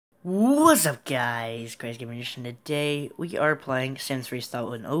What's up, guys? Crazy Gamer Edition. Today we are playing Sims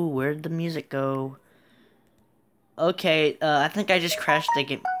Freestyle. And oh, where'd the music go? Okay, I think I just crashed the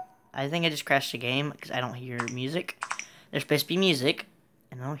game. I think I just crashed the game because I don't hear music. There's supposed to be music,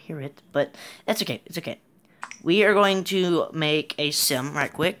 and I don't hear it. But it's okay. It's okay. We are going to make a sim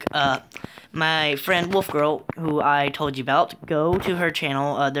right quick. My friend Wolf Girl, who I told you about, go to her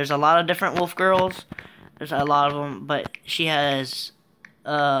channel. There's a lot of different Wolf Girls. There's a lot of them, but she has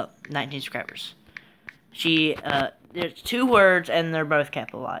 19 subscribers. There's 2 words and they're both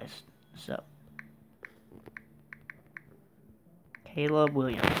capitalized. So, Caleb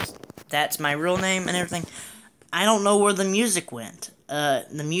Williams. That's my real name and everything. I don't know where the music went.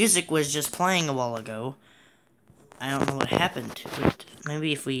 The music was just playing a while ago. I don't know what happened to it.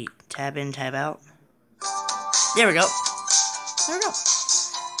 Maybe if we tab in, tab out. There we go. There we go.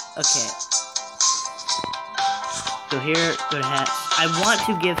 Okay. So here, go to hat. I want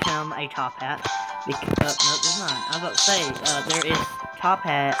to give him a top hat. Because, no, there's not. I was about to say, there is top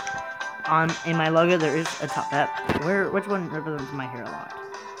hat in my logo. There is a top hat. Which one represents my hair a lot?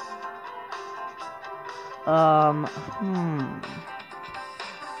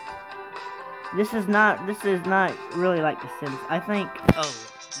 This is not really like The Sims. I think, oh,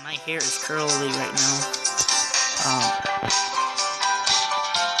 my hair is curly right now.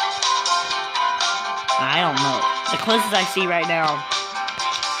 I don't know. The closest I see right now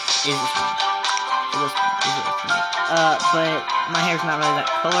is this one. But my hair's not really that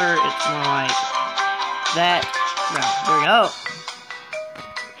color. It's more like that. There we go.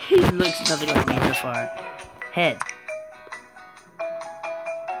 He looks nothing like me so far. Head.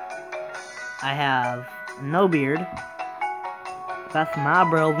 I have no beard. That's my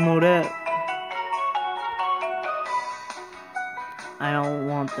brows, know that. I don't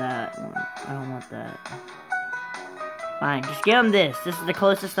want that one. I don't want that. Fine, just give him this. This is the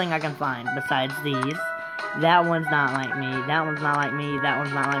closest thing I can find besides these. That one's not like me. That one's not like me. That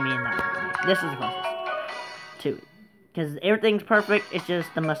one's not like me. And that one's like me. This is the closest to it. Because everything's perfect. It's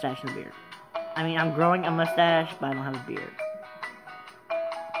just the mustache and the beard. I mean, I'm growing a mustache, but I don't have a beard.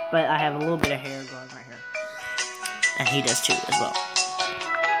 But I have a little bit of hair growing right here. And he does too, as well.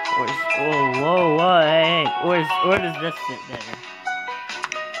 Hey. Where does this fit better?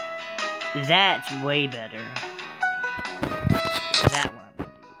 That's way better. That one.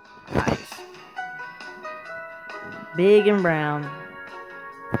 Nice. Big and brown.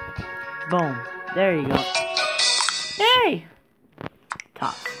 Boom. There you go. Hey!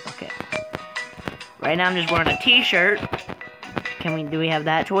 Tops. Okay. Right now I'm just wearing a t-shirt. Do we have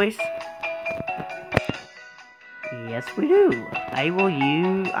that choice? Yes, we do. I will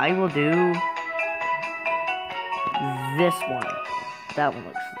do this one. That one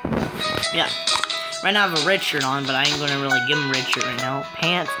looks... Yeah. Right now I have a red shirt on, but I ain't gonna really give him a red shirt right now.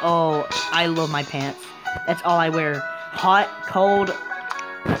 Pants. Oh, I love my pants. That's all I wear. Hot, cold,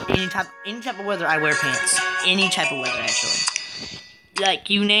 any type of weather, I wear pants. Any type of weather, actually. Like,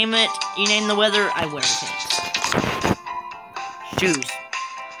 you name it, you name the weather, I wear the pants. Shoes.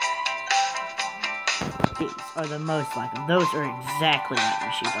 These are the most like them. Those are exactly like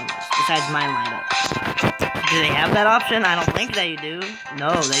my shoes almost. Besides mine lined up. Do they have that option? I don't think they do.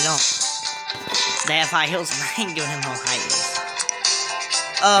 No, they don't. They have high heels, and I ain't giving him no high heels.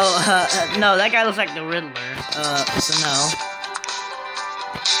 Oh, no, that guy looks like the Riddler. So no.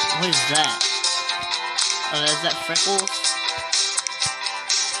 What is that? Oh, is that Freckles?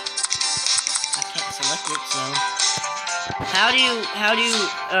 I can't select it, so...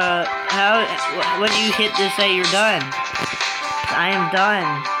 what do you hit to say you're done? I am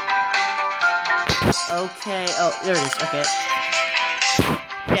done. Okay, oh, there it is, okay.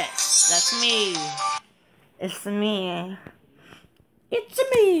 Yes, that's me. It's me. It's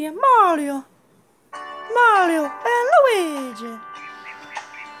me, Mario. Mario and Luigi.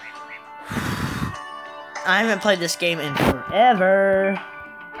 I haven't played this game in forever.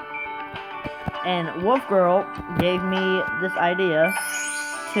 And Wolf Girl gave me this idea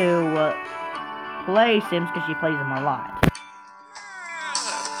to play Sims because she plays them a lot.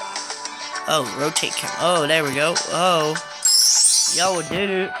 Oh, rotate camera. Oh, there we go. Oh. Yo,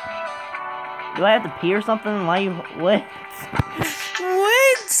 dude. Do I have to pee or something? Why you... What?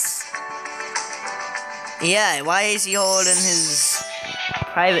 What? Yeah, why is he holding his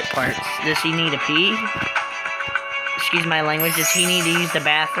private parts? Does he need to pee? Excuse my language. Does he need to use the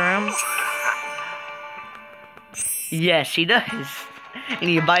bathroom? Yes, he does. You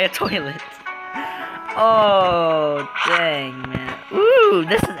need to buy a toilet. Oh, dang, man. Ooh,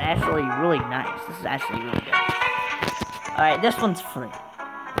 this is actually really nice. This is actually really good. Alright, this one's free.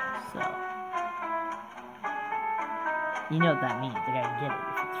 So, you know what that means. I gotta get it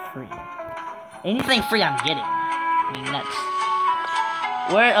if it's free. Anything free I'm getting. I mean, that's...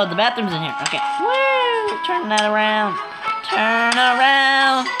 Where? Oh, the bathroom's in here. Okay. Woo! Turn that around. Turn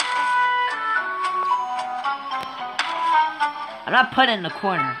around. I'm not putting it in the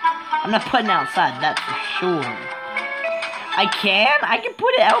corner. I'm not putting it outside, that's for sure. I can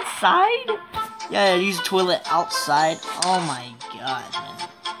put it outside? Yeah, use the toilet outside. Oh my god, man.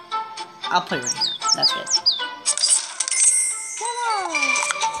 I'll put it right here. That's good.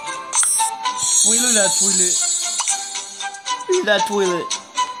 Use that toilet. Use that toilet.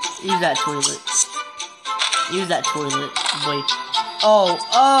 Use that toilet. Use that toilet, boy.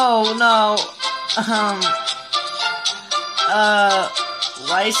 Oh no.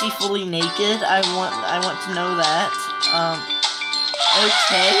 Why is he fully naked? I want to know that.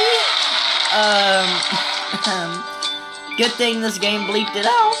 Okay. Good thing this game bleeped it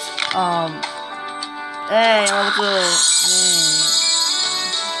out. Hey, level 2.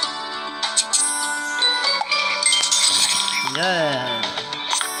 Good.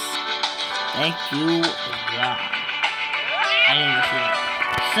 Thank you, God. I didn't even see it.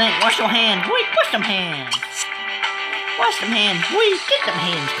 Sink, wash your hands. Wait, wash them hands. Wash them hands. Wait, get them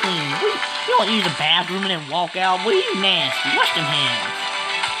hands clean. Wait, you don't use the bathroom and then walk out. Wait, you nasty. Wash them hands.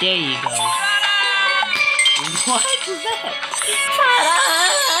 There you go. What is that?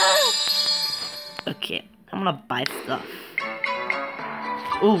 Okay, I'm gonna buy stuff.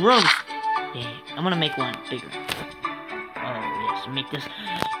 Ooh, rooms. Yeah, I'm gonna make one bigger. Oh yes, make this.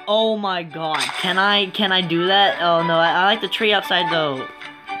 Oh my god, can I do that? Oh no, I like the tree outside though.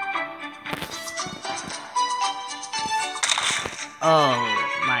 Oh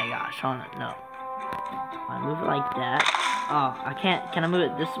my gosh, hold on, no. I move it like that. Oh, I can't. Can I move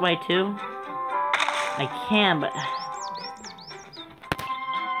it this way too? I can, but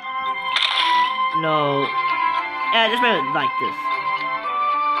no. Yeah, just move it like this.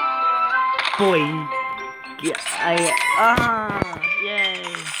 Boy. Yeah, yay.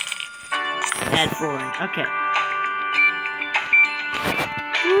 Add flooring. Okay.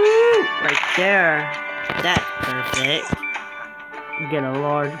 Woo! Right there. That's perfect. Get a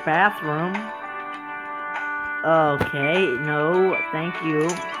large bathroom. Okay, no, thank you.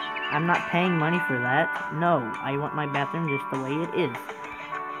 I'm not paying money for that. No, I want my bathroom just the way it is.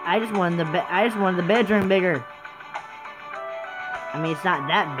 I just wanted the bedroom bigger. I mean, it's not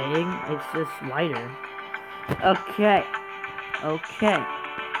that big. It's just wider. Okay. Okay.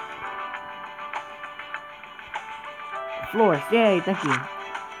 Floors, yay, thank you.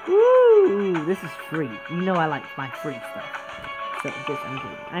 Woo! This is free. You know I like my free stuff. So this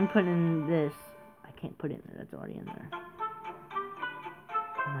I'm putting this. I can't put it in there. That's already in there.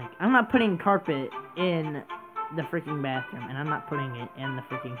 I'm not putting carpet in the freaking bathroom, and I'm not putting it in the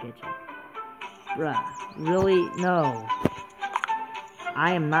freaking kitchen. Bruh, really? No.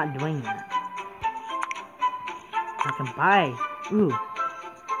 I am not doing that. I can buy. Ooh.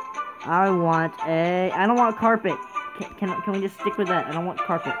 I don't want carpet. Can we just stick with that? I don't want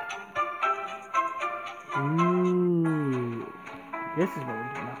carpet. Ooh. This is where we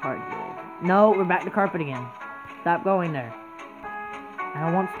get the hard good. No, we're back to carpet again. Stop going there. I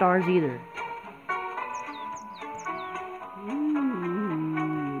don't want stars either.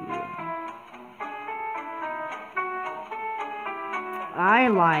 Ooh. I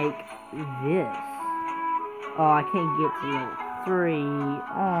like this. Oh, I can't get to level 3.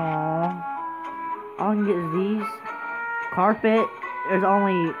 Aww. All I can get is these. Carpet. There's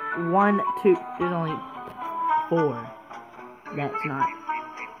only 1, 2. There's only 4. That's not.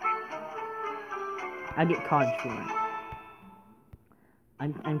 I get cottage flooring.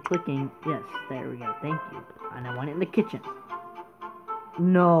 I'm clicking. Yes, there we go. Thank you. And I want it in the kitchen.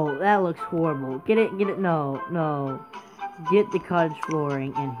 No, that looks horrible. Get it. No. Get the cottage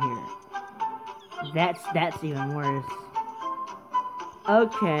flooring in here. That's even worse.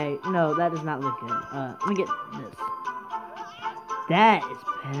 Okay, no, that does not look good. Let me get this. That is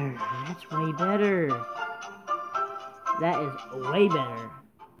better. That's way better. That is way better.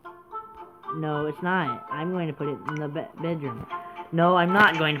 No, it's not. I'm going to put it in the bedroom. No, I'm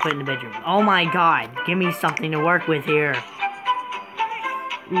not going to put it in the bedroom. Oh my god, give me something to work with here.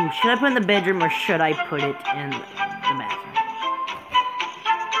 Ooh, should I put it in the bedroom or should I put it in the bathroom?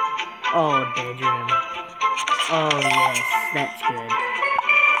 Oh, bedroom. Oh, yes, that's good.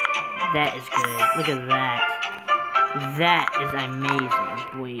 That is good. Look at that. That is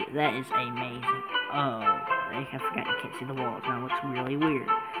amazing. Wait, that is amazing. Oh, I forgot you can't see the walls. Now it looks really weird.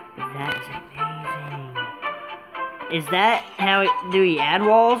 But that is amazing. Is that how do we add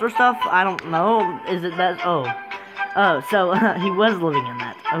walls or stuff? I don't know. Is it that? Oh, so he was living in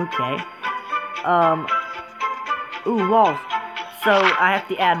that. Okay. Ooh, walls. so I have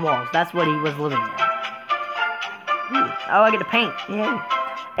to add walls. That's what he was living in. Ooh. Oh, I get to paint. Yay.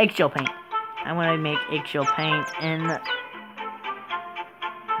 Eggshell paint. I want to make eggshell paint in...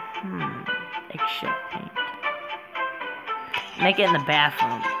 eggshell paint. Make it in the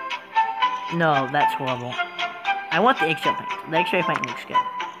bathroom. No, that's horrible. I want the eggshell paint. The eggshell paint looks good.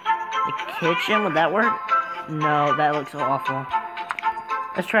 The kitchen, would that work? No, that looks awful.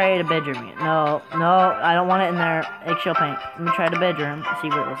 Let's try the bedroom. No, I don't want it in there. Eggshell paint. Let me try the bedroom. See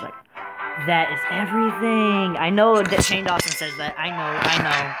what it looks like. That is everything. I know that Shane Dawson says that. I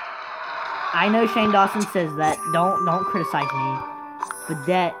know Shane Dawson says that. Don't criticize me. But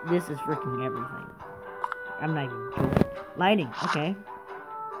this is freaking everything. I'm not even joking. Lighting, okay.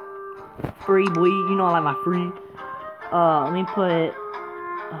 Free, boy. You know I like my free. Let me put...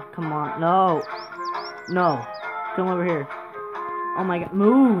 Oh, come on. No. Come over here. Oh my god.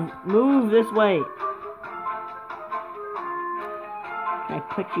 Move this way. Can I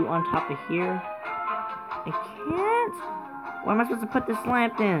put you on top of here? I can't. Where am I supposed to put this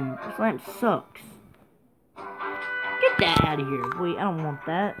lamp in? This lamp sucks. Get that out of here. Wait, I don't want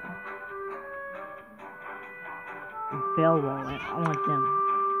that. Bell wall lamp. I want them.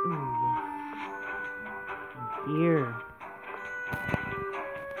 Ooh, yes. Here.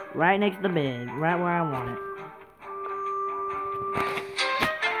 Right next to the bed. Right where I want it.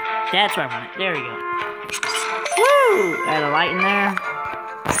 That's where I want it. There we go. Woo! Add a light in there.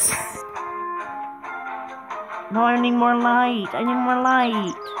 No, I need more light. I need more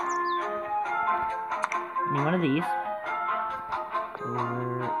light. I need one of these.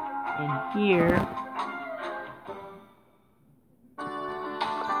 Over in here.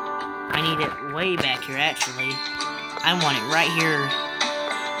 I need it way back here, actually. I want it right here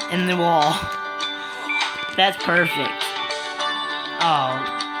in the wall. That's perfect. Oh,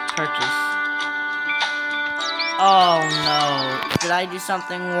 purchase. Oh no. Did I do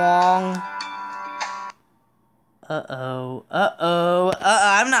something wrong? I'm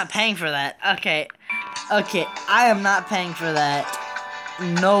not paying for that. Okay, I am not paying for that.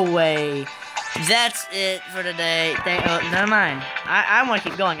 No way. That's it for today. Never mind. I want to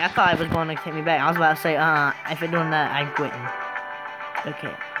keep going. I thought it was going to take me back. I was about to say, if it's doing that, I'm quitting.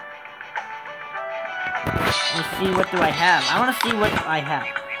 Okay. Let's see, what do I have? I want to see what I have.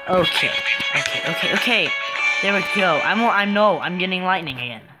 Okay. There we go. I'm getting lightning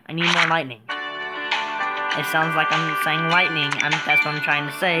again. I need more lightning. It sounds like I'm saying lightning. That's what I'm trying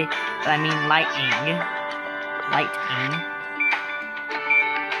to say. But I mean lightning. Lightning.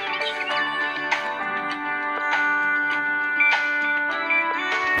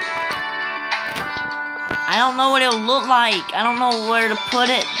 I don't know what it'll look like. I don't know where to put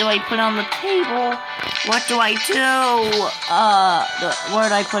it. Do I put it on the table? What do I do? Where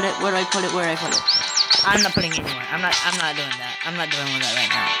do I put it? Where do I put it? I'm not putting it anywhere. I'm not doing that. I'm not doing with that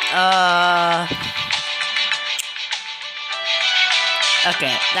right now.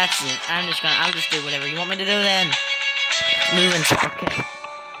 Okay, that's it. I'll just do whatever you want me to do then. Moving. Okay.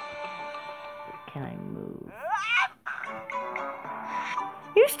 Can I move?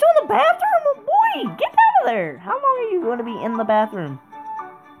 You're still in the bathroom? Oh boy, get out of there. How long are you going to be in the bathroom?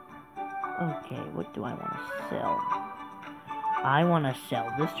 Okay, what do I want to sell? I want to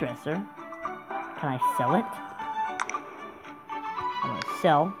sell this dresser. Can I sell it? I want to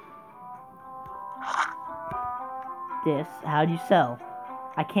sell this. How do you sell?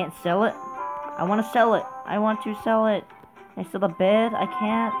 I can't sell it. I want to sell it. I want to sell it. Can I sell the bed? I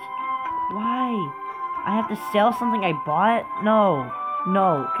can't. Why? I have to sell something I bought? No.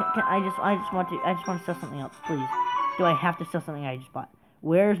 I just want to sell something else, please. Do I have to sell something I just bought?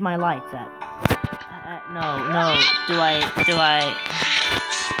 Where's my lights at? No. Do I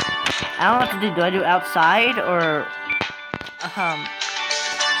don't know what to do. Do I do outside or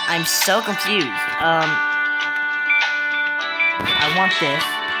I'm so confused. I want this.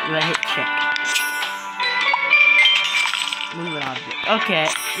 Do I hit check? Move an object. Okay,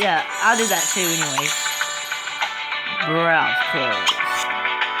 yeah, I'll do that too anyways. Browse clothes.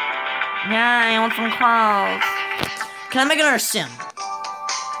 Yeah, I want some clothes. Can I make another sim?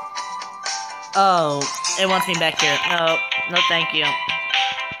 Oh, it wants me back here. No, thank you.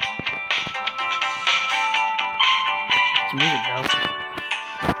 It's music though.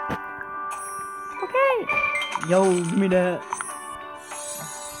 Okay. Yo, give me that.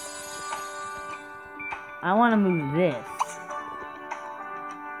 I want to move this.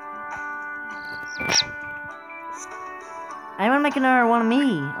 I want to make another one of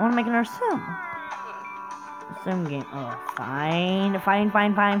me. I want to make another sim. Sim game. Oh, fine.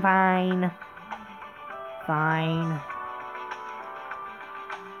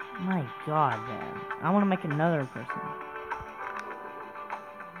 My god, man. I want to make another person.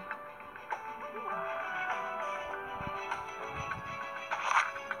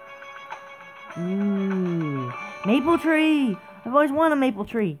 Ooh, maple tree. I've always wanted a maple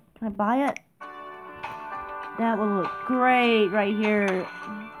tree. Can I buy it? That would look great right here. You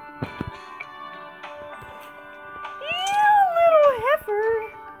little heifer.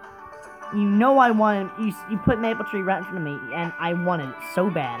 You know I wanted, you put maple tree right in front of me, and I wanted it so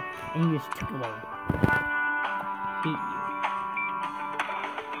bad, and you just took it away. Hate you.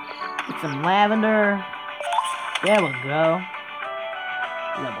 Get some lavender. There we go.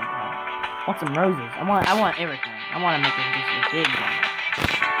 There we go. I want some roses. I want everything. I want to make this just a big one.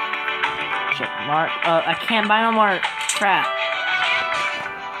 Check mark. I can't buy no more crap.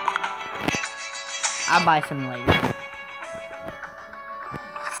 I'll buy some later.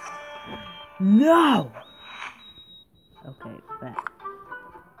 No! Okay, back.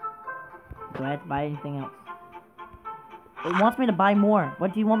 Do I have to buy anything else? It wants me to buy more.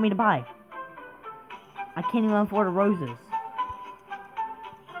 What do you want me to buy? I can't even afford the roses.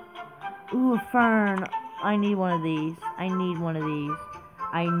 Ooh, a fern. I need one of these. I need one of these.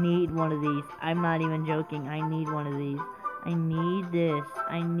 I need one of these. I'm not even joking. I need one of these. I need this.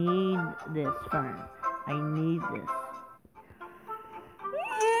 I need this fern. I need this.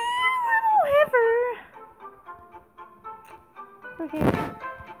 Okay.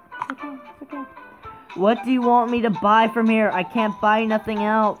 It's okay. What do you want me to buy from here? I can't buy nothing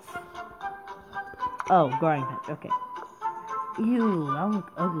else. Oh, garden patch. Okay. Ew, that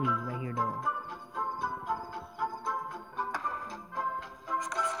look ugly right here, though.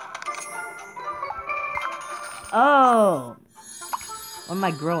 Oh! What am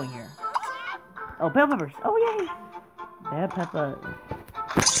I growing here? Oh, bell peppers. Oh, yay! Bell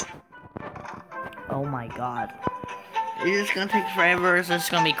peppers. Oh my god. Is this gonna take forever, or is this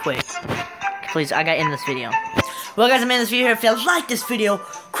gonna be quick? Please, I gotta end this video. Well, guys, I'm ending this video here. If you like this video,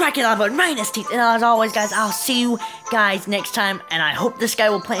 crack it out button right in his teeth. And as always, guys, I'll see you guys next time. And I hope this guy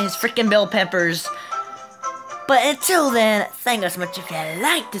will plant his freaking bell peppers. But until then, thank you so much. If you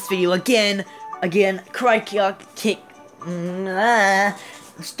like this video, again, karate kick.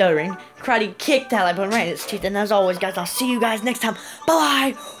 Stuttering. Karate kick that like button right in his teeth. And as always, guys, I'll see you guys next time.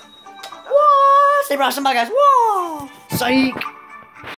 Bye bye. Whoa! Stay awesome, bye, guys. Whoa! Psych!